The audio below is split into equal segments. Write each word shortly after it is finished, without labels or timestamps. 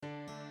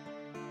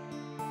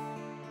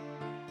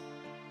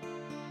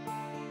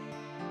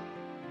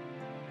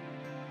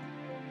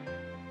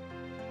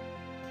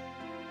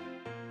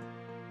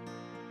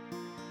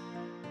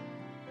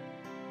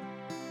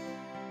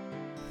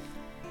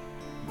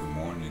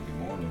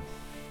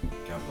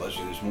God bless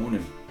you this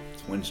morning.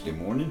 It's Wednesday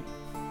morning.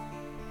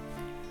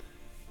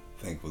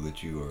 Thankful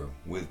that you are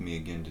with me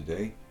again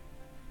today.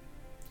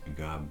 And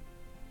God,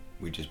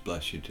 we just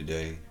bless you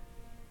today.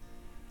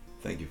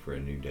 Thank you for a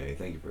new day.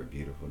 Thank you for a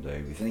beautiful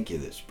day. We thank you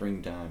that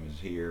springtime is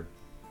here.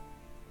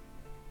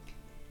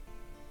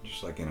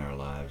 Just like in our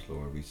lives,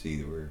 Lord, we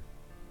see that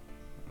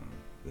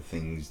the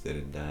things that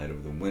had died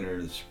over the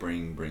winter, the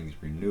spring brings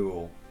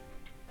renewal.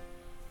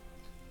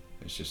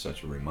 It's just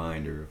such a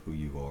reminder of who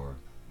you are.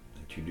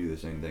 That you do the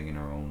same thing in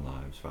our own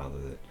lives, Father,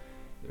 that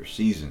there are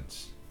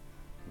seasons.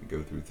 We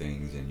go through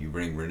things and you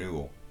bring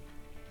renewal.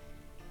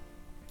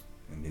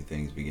 And new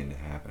things begin to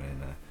happen.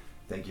 And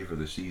thank you for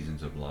the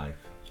seasons of life.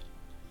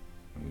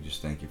 And we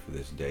just thank you for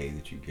this day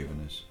that you've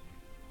given us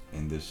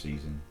in this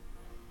season.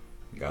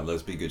 God, let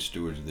us be good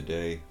stewards of the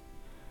day.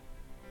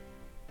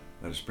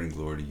 Let us bring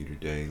glory to you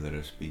today. Let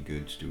us be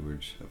good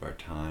stewards of our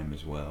time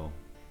as well.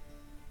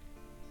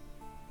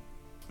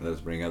 Let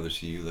us bring others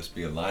to you. Let's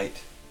be a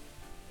light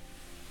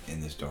in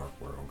this dark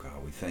world,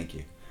 God. We thank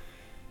you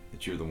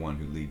that you're the one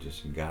who leads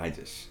us and guides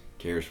us,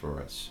 cares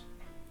for us,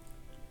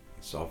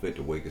 and saw fit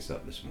to wake us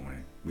up this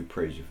morning. We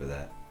praise you for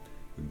that.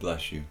 We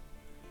bless you.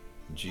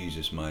 In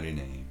Jesus' mighty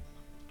name,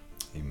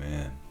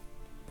 amen.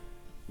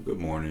 Good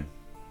morning.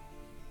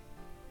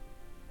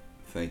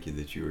 Thank you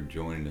that you are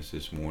joining us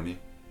this morning.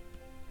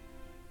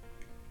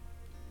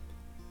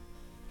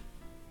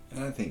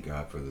 And I thank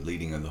God for the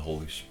leading of the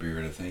Holy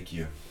Spirit. I thank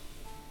you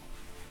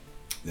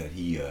that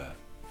He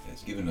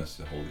has given us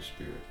the Holy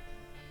Spirit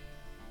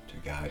to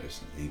guide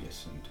us and lead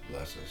us and to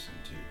bless us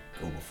and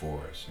to go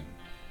before us and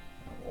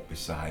walk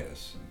beside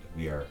us and to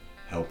be our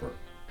helper.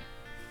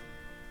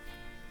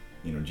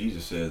 You know,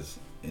 Jesus says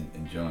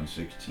in John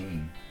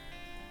 16,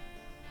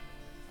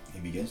 He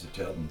begins to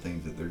tell them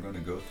things that they're going to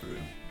go through.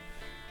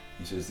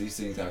 He says, "These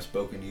things I've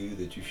spoken to you,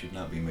 that you should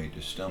not be made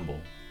to stumble.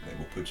 They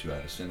will put you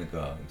out of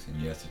synagogues. And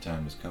yes, the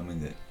time is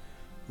coming that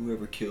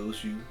whoever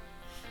kills you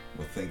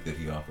will think that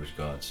he offers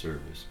God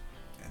service.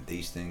 And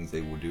these things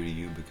they will do to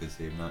you because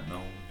they have not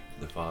known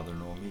the Father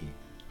nor me.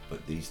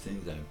 But these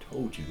things I have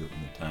told you, that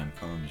when the time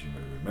comes you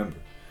may remember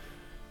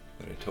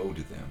that I told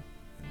you them.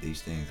 And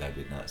these things I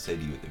did not say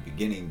to you at the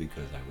beginning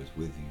because I was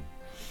with you."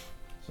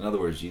 So in other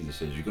words, Jesus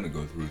says you're going to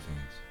go through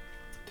things,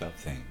 tough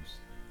things,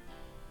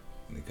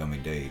 in the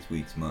coming days,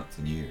 weeks, months,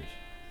 and years.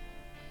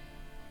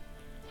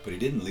 But He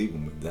didn't leave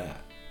them with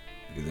that.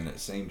 Because in that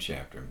same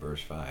chapter, in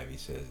verse 5, He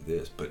says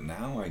this, "But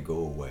now I go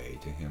away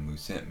to Him who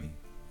sent me.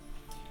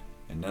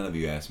 And none of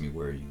you ask me,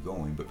 where are you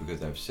going? But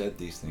because I've said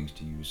these things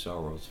to you,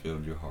 sorrow has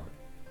filled your heart.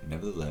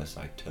 Nevertheless,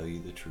 I tell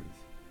you the truth.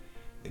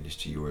 It is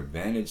to your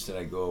advantage that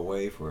I go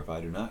away, for if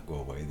I do not go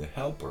away, the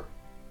Helper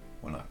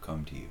will not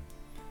come to you.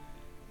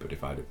 But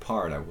if I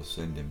depart, I will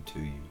send Him to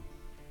you.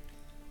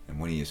 And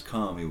when He has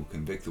come, He will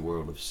convict the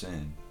world of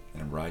sin,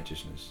 and of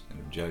righteousness, and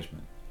of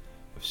judgment.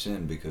 Of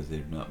sin, because they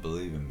do not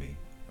believe in me.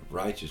 Of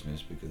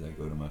righteousness, because I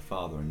go to my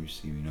Father, and you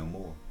see me no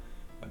more.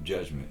 Of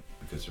judgment,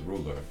 because the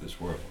ruler of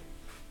this world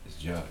is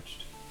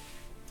judged.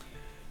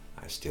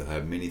 I still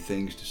have many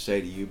things to say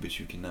to you, but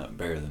you cannot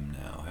bear them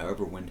now.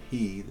 However, when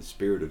He, the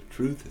Spirit of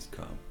truth, has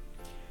come,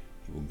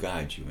 He will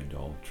guide you into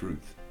all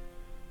truth.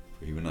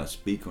 For He will not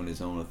speak on His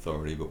own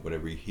authority, but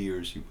whatever He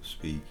hears He will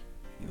speak.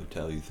 He will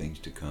tell you things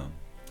to come.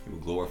 He will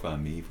glorify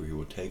me, for He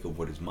will take of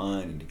what is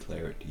mine and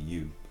declare it to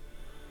you.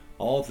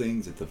 All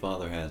things that the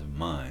Father has of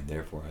mine,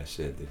 therefore I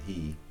said that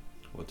He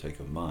will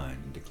take of mine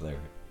and declare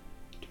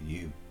it to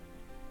you."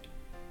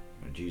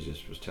 When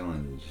Jesus was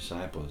telling the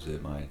disciples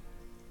that my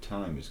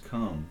time has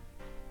come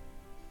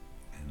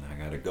and I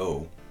gotta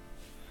go,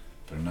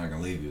 but I'm not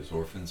gonna leave you as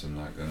orphans. I'm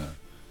not gonna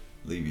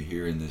leave you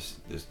here in this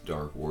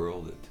dark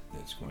world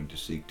that's going to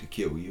seek to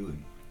kill you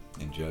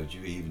and judge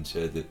you. He even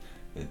said that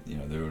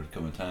there will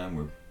come a time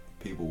where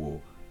people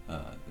will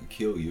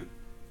kill you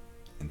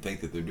and think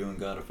that they're doing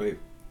God a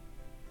favor.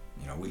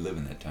 We live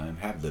in that time,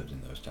 have lived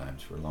in those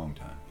times for a long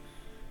time.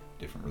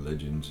 Different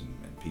religions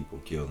and people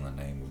killed in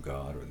the name of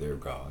God or their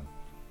God.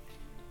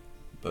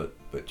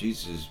 But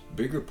Jesus'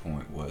 bigger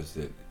point was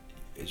that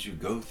as you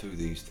go through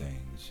these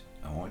things,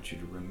 I want you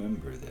to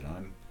remember that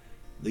I'm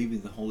leaving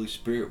the Holy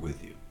Spirit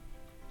with you.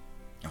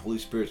 The Holy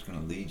Spirit's going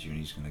to lead you and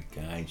He's going to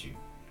guide you.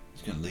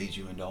 He's going to lead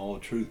you into all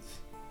truth.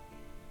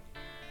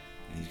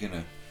 And He's going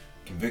to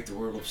convict the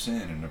world of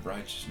sin and of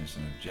righteousness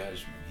and of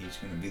judgment. He's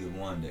going to be the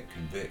one that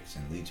convicts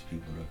and leads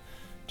people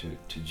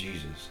to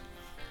Jesus.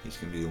 He's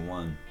going to be the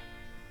one,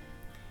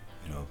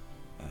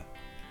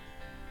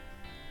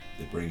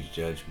 that brings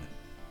judgment.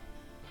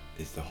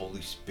 It's the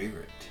Holy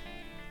Spirit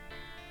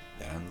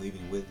that I'm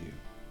leaving with you.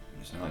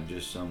 It's not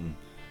just some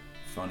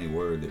funny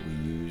word that we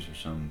use or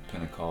some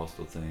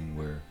Pentecostal thing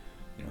where,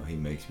 He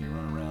makes me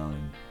run around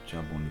and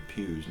jump on the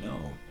pews.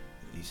 No,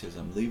 He says,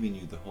 I'm leaving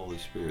you the Holy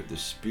Spirit, the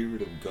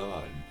Spirit of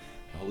God.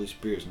 The Holy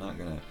Spirit's not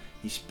going to,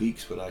 He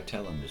speaks what I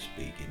tell Him to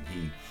speak, and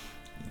He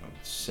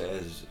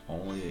says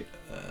only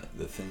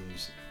the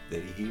things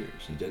that He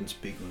hears. He doesn't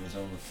speak on His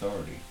own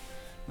authority.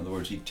 In other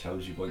words, He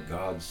tells you what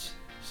God's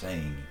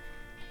saying.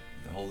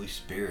 The Holy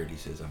Spirit, He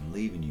says, I'm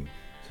leaving you.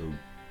 So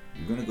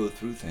You're going to go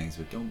through things,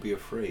 but don't be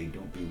afraid.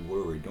 Don't be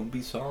worried. Don't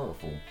be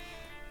sorrowful.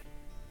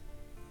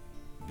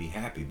 Be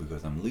happy,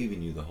 because I'm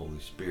leaving you the Holy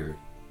Spirit.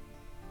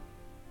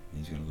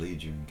 He's going to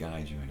lead you and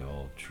guide you into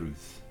all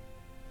truth.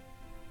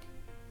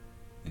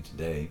 And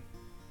today,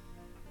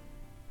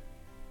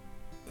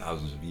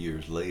 thousands of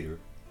years later,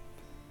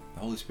 the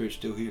Holy Spirit's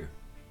still here.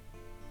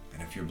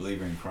 And if you're a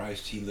believer in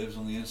Christ, He lives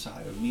on the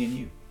inside of me and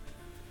you.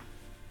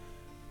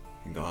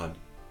 And God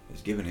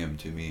has given Him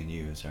to me and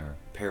you as our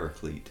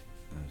paraclete,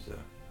 as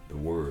the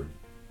Word,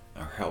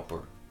 our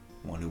helper,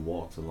 one who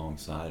walks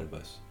alongside of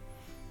us.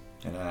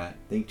 And I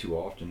think too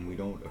often we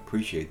don't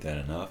appreciate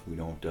that enough. We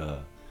don't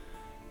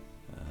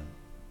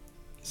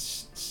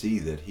see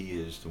that He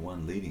is the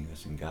one leading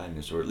us and guiding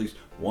us, or at least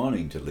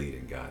wanting to lead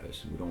and guide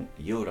us. We don't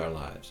yield our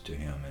lives to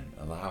Him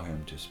and allow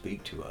Him to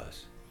speak to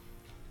us.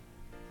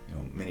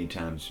 Many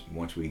times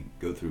once we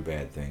go through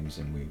bad things,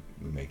 and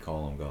we may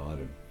call on God,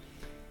 and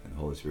the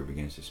Holy Spirit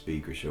begins to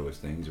speak or show us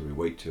things, or we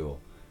wait till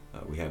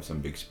we have some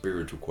big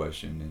spiritual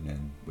question, and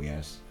then we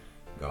ask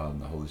God,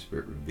 and the Holy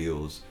Spirit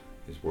reveals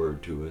His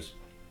Word to us.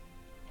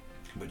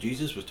 But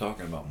Jesus was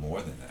talking about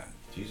more than that.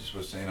 Jesus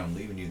was saying, I'm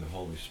leaving you the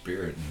Holy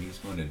Spirit, and He's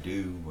going to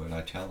do what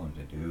I tell Him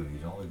to do.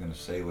 He's only going to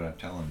say what I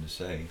tell Him to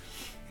say.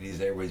 And He's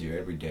there with you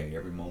every day,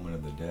 every moment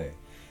of the day.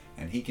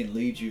 And He can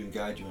lead you and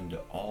guide you into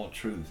all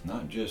truth,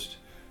 not just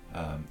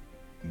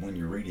when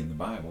you're reading the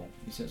Bible.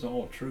 He says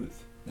all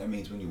truth. That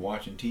means when you're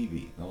watching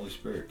TV, the Holy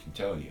Spirit can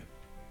tell you,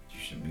 you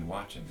shouldn't be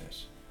watching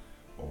this,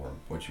 or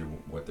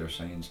what they're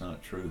saying is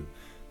not true.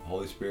 The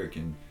Holy Spirit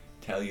can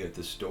tell you at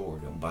the store,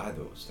 don't buy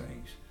those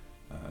things.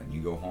 And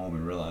you go home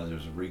and realize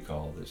there's a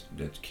recall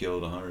that's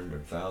killed 100 or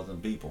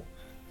 1,000 people.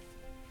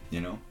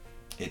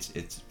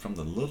 It's from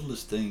the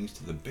littlest things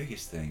to the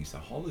biggest things. The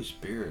Holy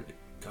Spirit,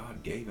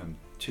 God gave Him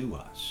to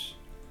us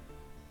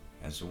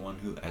as the one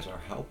as our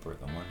helper,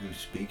 the one who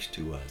speaks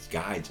to us,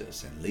 guides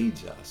us, and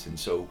leads us. And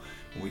so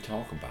when we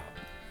talk about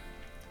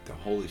the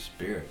Holy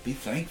Spirit, be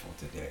thankful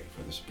today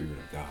for the Spirit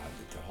of God,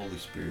 that the Holy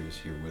Spirit is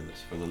here with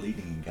us, for the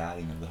leading and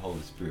guiding of the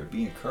Holy Spirit.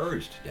 Be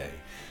encouraged today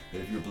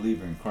that if you're a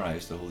believer in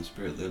Christ, the Holy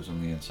Spirit lives on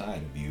the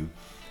inside of you,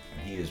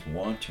 and He is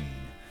wanting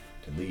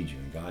to lead you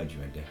and guide you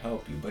and to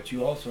help you. But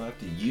you also have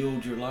to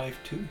yield your life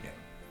to Him.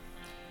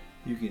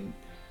 You can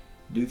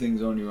do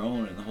things on your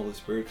own, and the Holy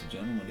Spirit's a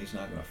gentleman. He's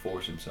not going to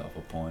force Himself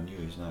upon you.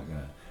 He's not going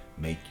to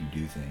make you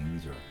do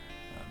things or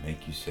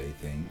make you say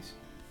things.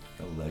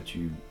 He'll let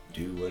you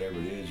do whatever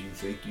it is you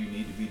think you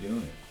need to be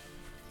doing.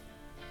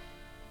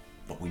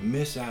 But we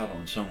miss out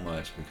on so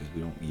much because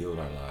we don't yield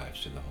our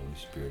lives to the Holy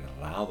Spirit and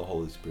allow the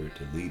Holy Spirit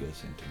to lead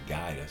us and to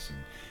guide us. And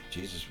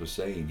Jesus was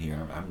saying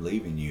here, I'm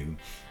leaving you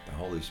the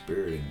Holy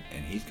Spirit,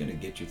 and He's going to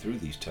get you through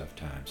these tough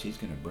times. He's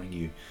going to bring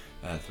you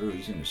through.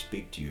 He's going to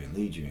speak to you and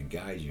lead you and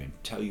guide you and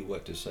tell you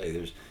what to say.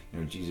 There's,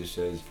 Jesus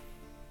says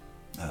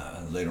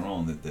later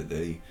on that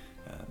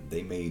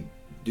they may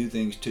do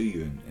things to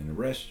you and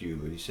arrest you,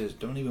 but He says,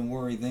 don't even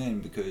worry then,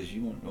 because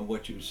you won't know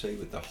what you would say,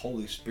 but the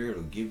Holy Spirit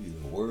will give you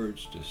the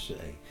words to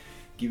say,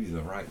 give you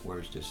the right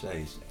words to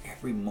say. So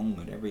every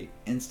moment, every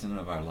instant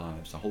of our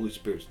lives, the Holy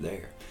Spirit's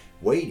there,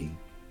 waiting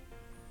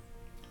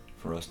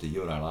for us to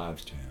yield our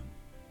lives to Him.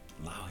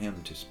 Allow Him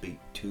to speak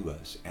to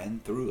us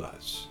and through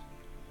us.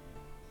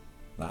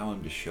 Allow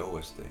Him to show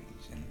us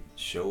things and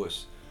show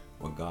us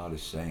what God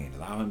is saying.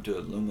 Allow Him to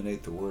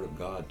illuminate the Word of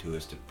God to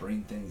us, to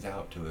bring things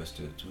out to us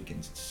so we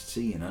can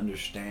see and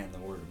understand the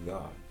Word of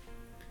God.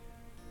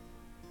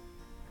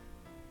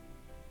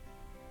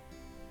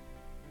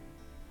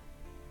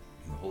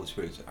 And the Holy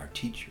Spirit is our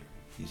teacher.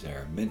 He's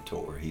our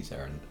mentor. He's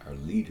our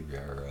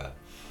leader,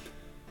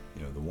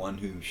 the one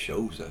who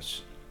shows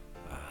us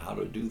how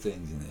to do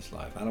things in this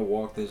life, how to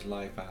walk this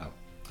life out,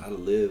 how to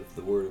live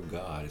the Word of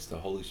God. It's the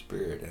Holy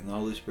Spirit. And the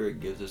Holy Spirit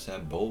gives us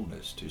that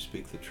boldness to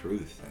speak the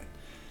truth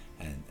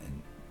and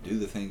do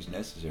the things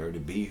necessary to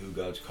be who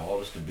God's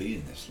called us to be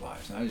in this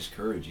life. And I just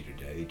encourage you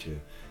today to,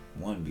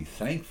 one, be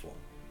thankful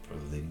for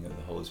the leading of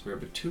the Holy Spirit,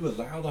 but two,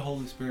 allow the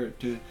Holy Spirit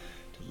to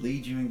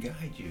lead you and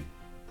guide you.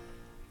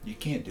 You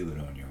can't do it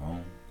on your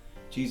own.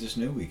 Jesus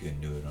knew we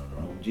couldn't do it on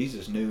our own.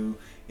 Jesus knew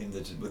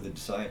with the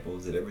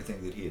disciples that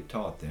everything that He had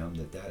taught them,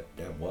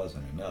 that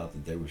wasn't enough,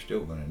 that they were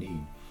still going to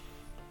need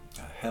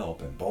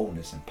help and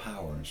boldness and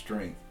power and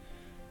strength.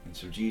 And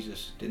so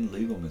Jesus didn't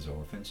leave them as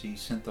orphans. He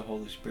sent the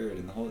Holy Spirit,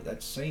 and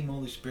that same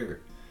Holy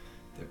Spirit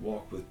that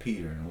walked with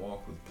Peter and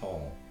walked with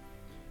Paul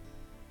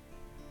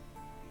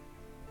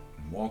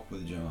and walked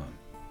with John,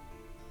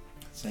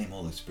 the same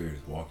Holy Spirit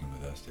is walking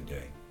with us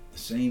today. The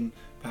same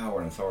power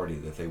and authority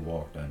that they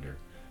walked under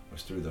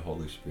was through the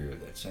Holy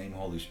Spirit. That same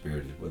Holy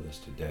Spirit is with us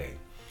today.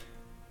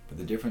 But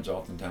the difference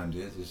oftentimes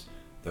is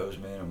those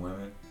men and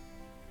women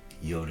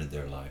yielded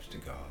their lives to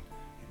God,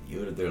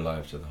 yielded their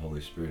lives to the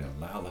Holy Spirit, and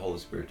allow the Holy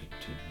Spirit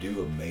to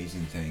do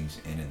amazing things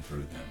in and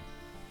through them.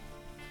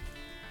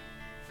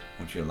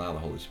 Won't you allow the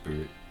Holy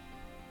Spirit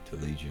to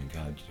lead you and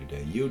guide you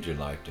today? Yield your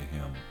life to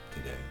Him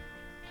today.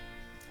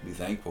 Be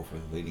thankful for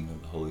the leading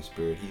of the Holy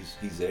Spirit.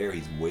 He's there.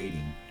 He's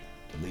waiting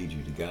to lead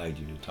you, to guide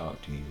you, to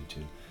talk to you, to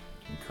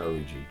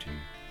encourage you, to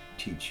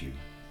teach you.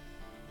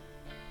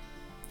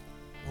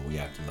 But we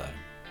have to let him.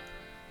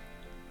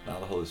 Allow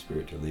the Holy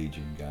Spirit to lead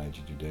you and guide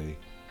you today.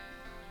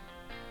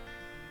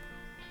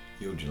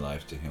 Yield your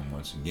life to him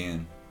once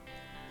again.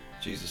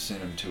 Jesus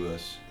sent him to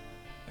us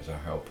as our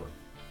helper,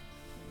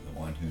 the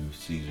one who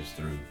sees us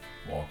through,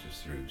 walks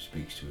us through,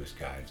 speaks to us,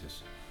 guides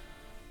us.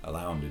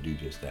 Allow him to do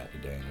just that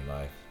today in your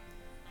life,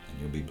 and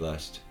you'll be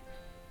blessed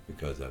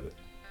because of it.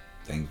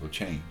 Things will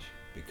change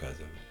because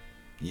of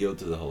it. Yield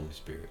to the Holy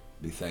Spirit.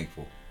 Be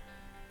thankful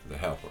for the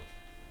helper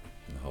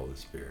and the Holy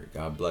Spirit.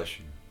 God bless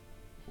you.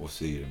 We'll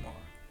see you tomorrow.